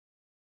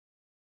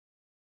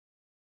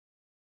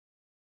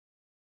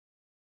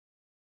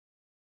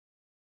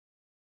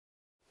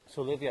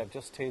So Olivier, I've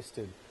just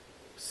tasted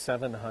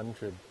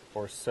 700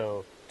 or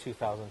so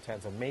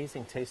 2010s.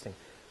 Amazing tasting.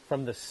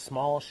 From the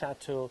small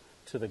chateau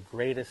to the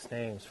greatest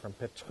names, from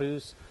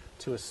Petrus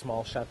to a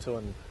small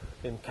chateau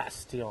in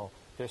Castillon.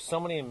 There's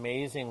so many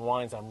amazing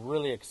wines. I'm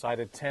really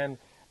excited. 10,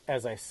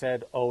 as I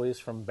said, always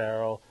from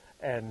barrel,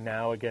 and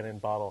now again in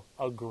bottle.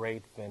 A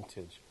great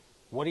vintage.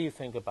 What do you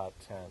think about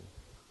 10?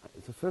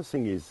 The first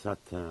thing is that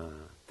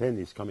 10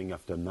 is coming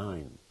after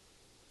 9.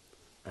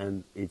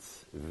 And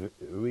it's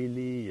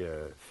really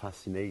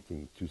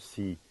fascinating to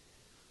see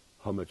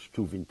how much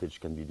two vintage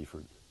can be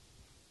different.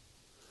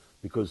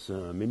 Because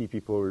many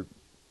people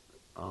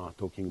are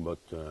talking about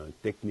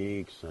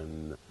techniques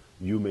and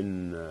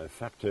human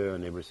factor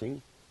and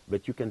everything,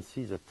 but you can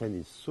see that 10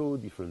 is so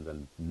different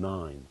than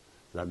 9,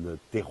 than the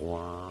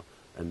terroir,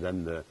 and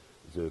then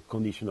the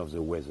condition of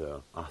the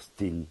weather are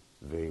still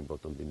very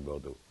important in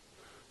Bordeaux.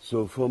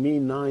 So for me,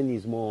 9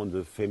 is more on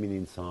the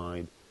feminine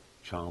side,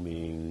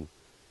 charming,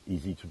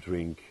 easy to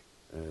drink.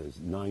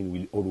 9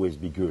 will always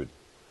be good.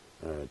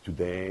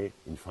 Today,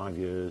 in 5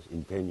 years,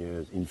 in 10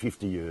 years, in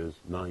 50 years,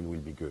 9 will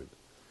be good.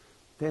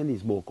 10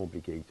 is more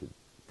complicated.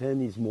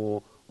 10 is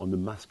more on the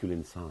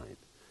masculine side.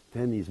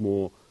 10 is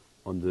more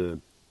on the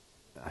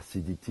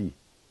acidity,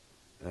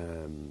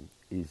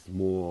 is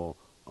more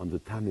on the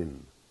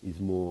tannin, is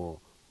more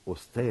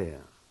austere.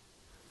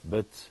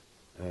 But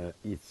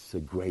it's a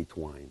great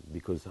wine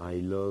because I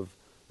love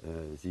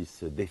this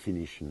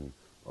definition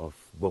of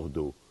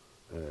Bordeaux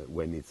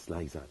when it's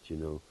like that, you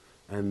know.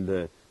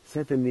 And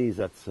certainly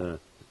that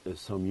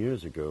some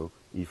years ago,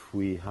 if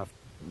we have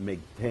made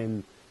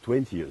 10,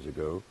 20 years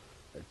ago,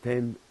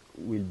 10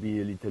 will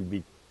be a little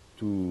bit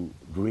too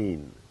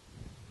green.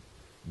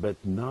 But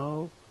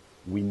now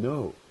we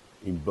know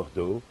in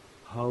Bordeaux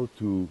how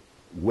to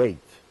wait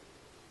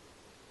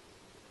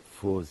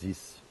for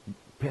this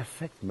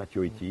perfect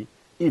maturity,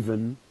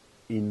 even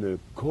in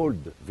a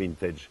cold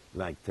vintage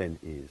like 10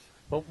 is.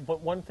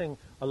 But one thing,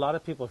 a lot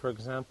of people, for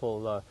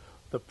example,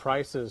 the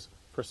prices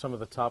for some of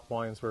the top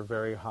wines were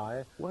very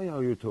high. Why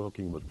are you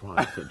talking about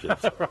price,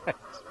 Jeff? Right.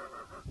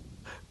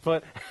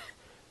 But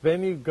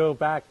then you go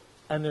back,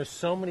 and there's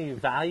so many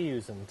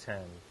values in 10.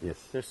 Yes.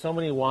 There's so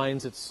many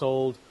wines that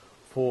sold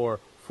for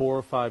 €4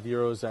 or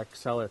 €5 ex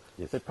cellar.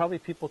 Yes. That probably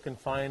people can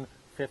find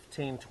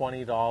 $15,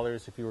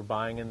 $20 if you were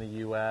buying in the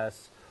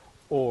U.S.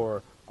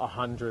 or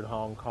 100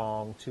 Hong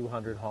Kong,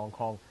 200 Hong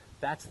Kong.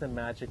 That's the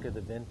magic of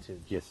the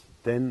vintage. Yes.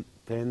 10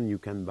 you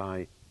can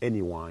buy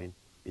any wine,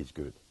 it's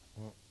good.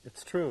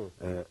 It's true.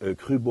 A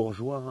cru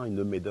bourgeois in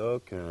the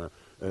Médoc,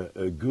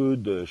 a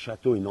good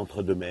chateau in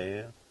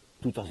Entre-deux-Mers,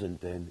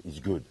 2010 is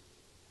good.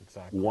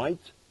 Exactly.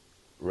 White,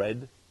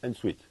 red, and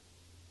sweet.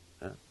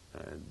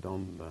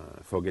 Don't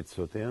forget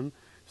Sauternes.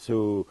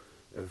 So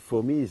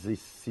for me,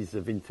 this is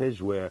a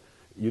vintage where,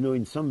 you know,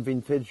 in some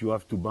vintage you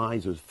have to buy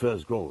the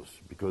first growth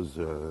because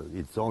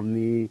it's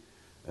only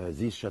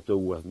this chateau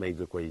who has made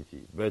the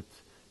quality. But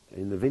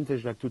in a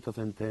vintage like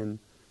 2010,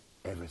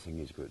 everything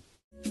is good.